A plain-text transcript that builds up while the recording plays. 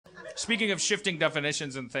speaking of shifting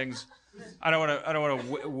definitions and things, I don't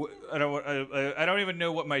even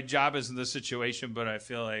know what my job is in this situation, but I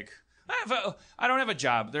feel like I don't have a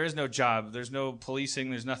job. There is no job. There's no policing.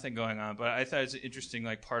 There's nothing going on. But I thought it's an interesting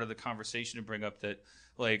like part of the conversation to bring up that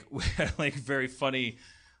like we had like very funny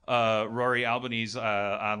Rory Albanese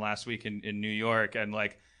on last week in New York, and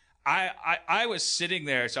like I was sitting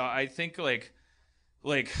there, so I think like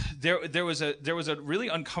there was a really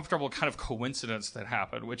uncomfortable kind of coincidence that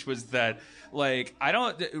happened, which was that like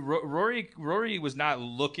Rory was not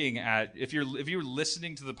looking at, if you're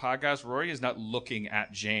listening to the podcast, Rory is not looking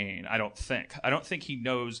at Jane. I don't think he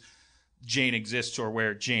knows Jane exists or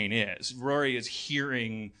where Jane is. Rory is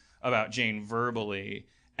hearing about Jane verbally,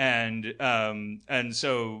 and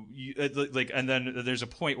so and then there's a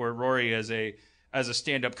point where Rory as a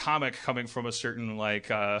stand-up comic coming from a certain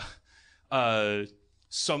like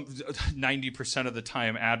some 90% of the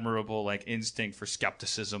time admirable like instinct for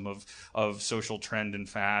skepticism of social trend and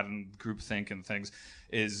fad and groupthink and things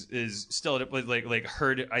is still like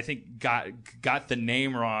heard, I think got the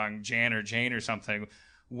name wrong, Jan or Jane or something,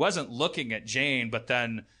 wasn't looking at Jane, but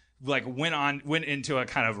then like went into a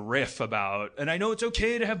kind of riff about, and I know it's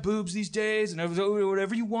okay to have boobs these days and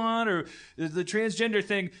whatever you want, or the transgender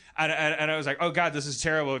thing, and I was like, oh god, this is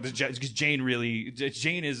terrible, because Jane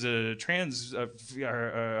is a trans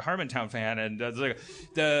Harmontown fan, and that's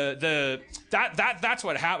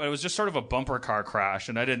what happened. It was just sort of a bumper car crash,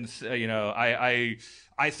 and I didn't,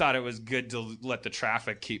 I thought it was good to let the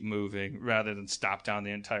traffic keep moving rather than stop down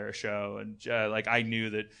the entire show, and like I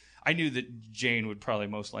knew that Jane would probably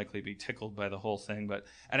most likely be tickled by the whole thing,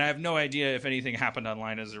 and I have no idea if anything happened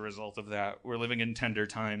online as a result of that. We're living in tender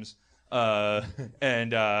times, but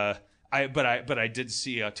I did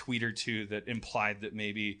see a tweet or two that implied that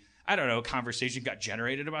maybe, I don't know, a conversation got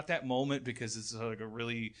generated about that moment because it's like a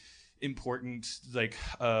really important like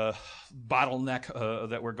bottleneck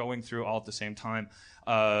that we're going through all at the same time,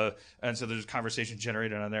 and so there's conversation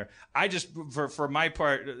generated on there. I just for my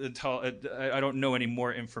part, until I don't know any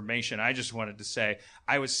more information, I just wanted to say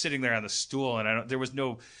I was sitting there on the stool, and there was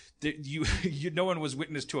no no one was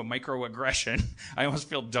witness to a microaggression. I almost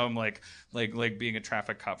feel dumb like being a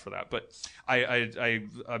traffic cop for that, but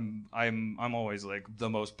I'm always like the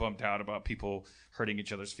most bummed out about people hurting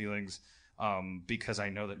each other's feelings. Because I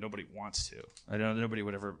know that nobody wants to. I know nobody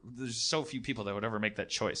would ever, there's so few people that would ever make that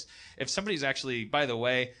choice. If somebody's actually, by the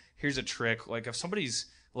way, here's a trick, like if somebody's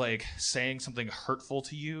like saying something hurtful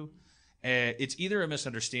to you, it's either a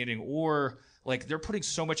misunderstanding or like they're putting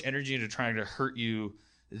so much energy into trying to hurt you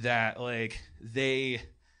that like they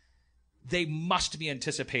must be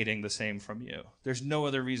anticipating the same from you. There's no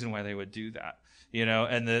other reason why they would do that,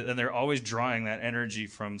 and they're always drawing that energy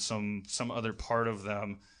from some other part of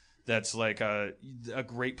them. That's like a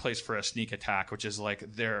great place for a sneak attack, which is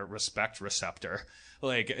like their respect receptor.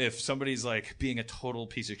 Like if somebody's like being a total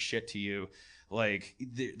piece of shit to you, like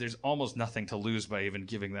there's almost nothing to lose by even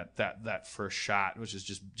giving that first shot, which is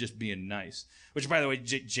just being nice. Which, by the way,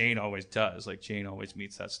 Jane always does. Like Jane always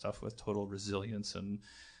meets that stuff with total resilience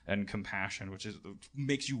and compassion, which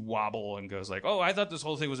makes you wobble and goes like, oh, I thought this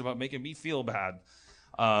whole thing was about making me feel bad.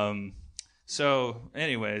 So,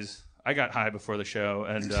 anyways. I got high before the show,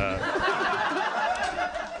 and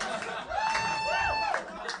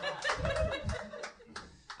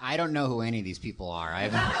I don't know who any of these people are. I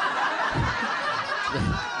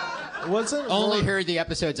haven't only heard the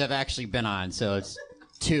episodes I've actually been on, so it's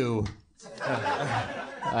 2.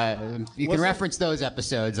 You can reference those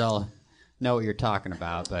episodes. I'll know what you're talking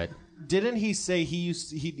about. But didn't he say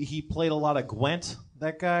he played a lot of Gwent?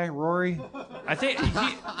 That guy, Rory. I think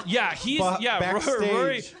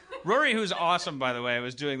Rory, who's awesome, by the way,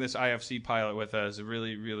 was doing this IFC pilot with us. A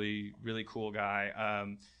really, really, really cool guy.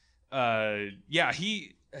 Was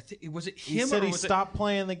it him? He said he stopped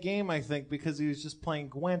playing the game, I think, because he was just playing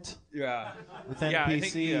Gwent. Yeah. With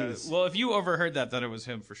NPCs. Well, if you overheard that, then it was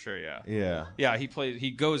him for sure. Yeah. Yeah. Yeah. He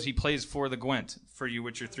plays for the Gwent. For you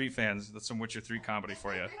Witcher 3 fans, that's some Witcher 3 comedy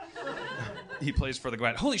for you. He plays for the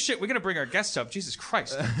Gwent. Holy shit! We're gonna bring our guests up. Jesus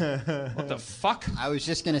Christ! What the fuck? I was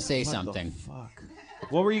just gonna say something. What the fuck?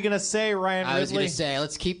 What were you going to say, Ryan Ridley? I was going to say,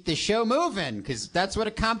 let's keep the show moving, because that's what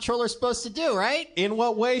a comptroller's supposed to do, right? In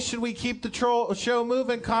what way should we keep the show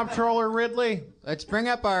moving, Comptroller Ridley? Let's bring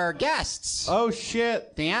up our guests. Oh,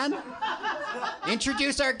 shit. Dan?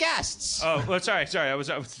 Introduce our guests. Oh, well, sorry. I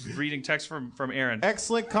was reading text from Aaron.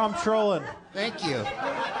 Excellent comptrolling. Thank you.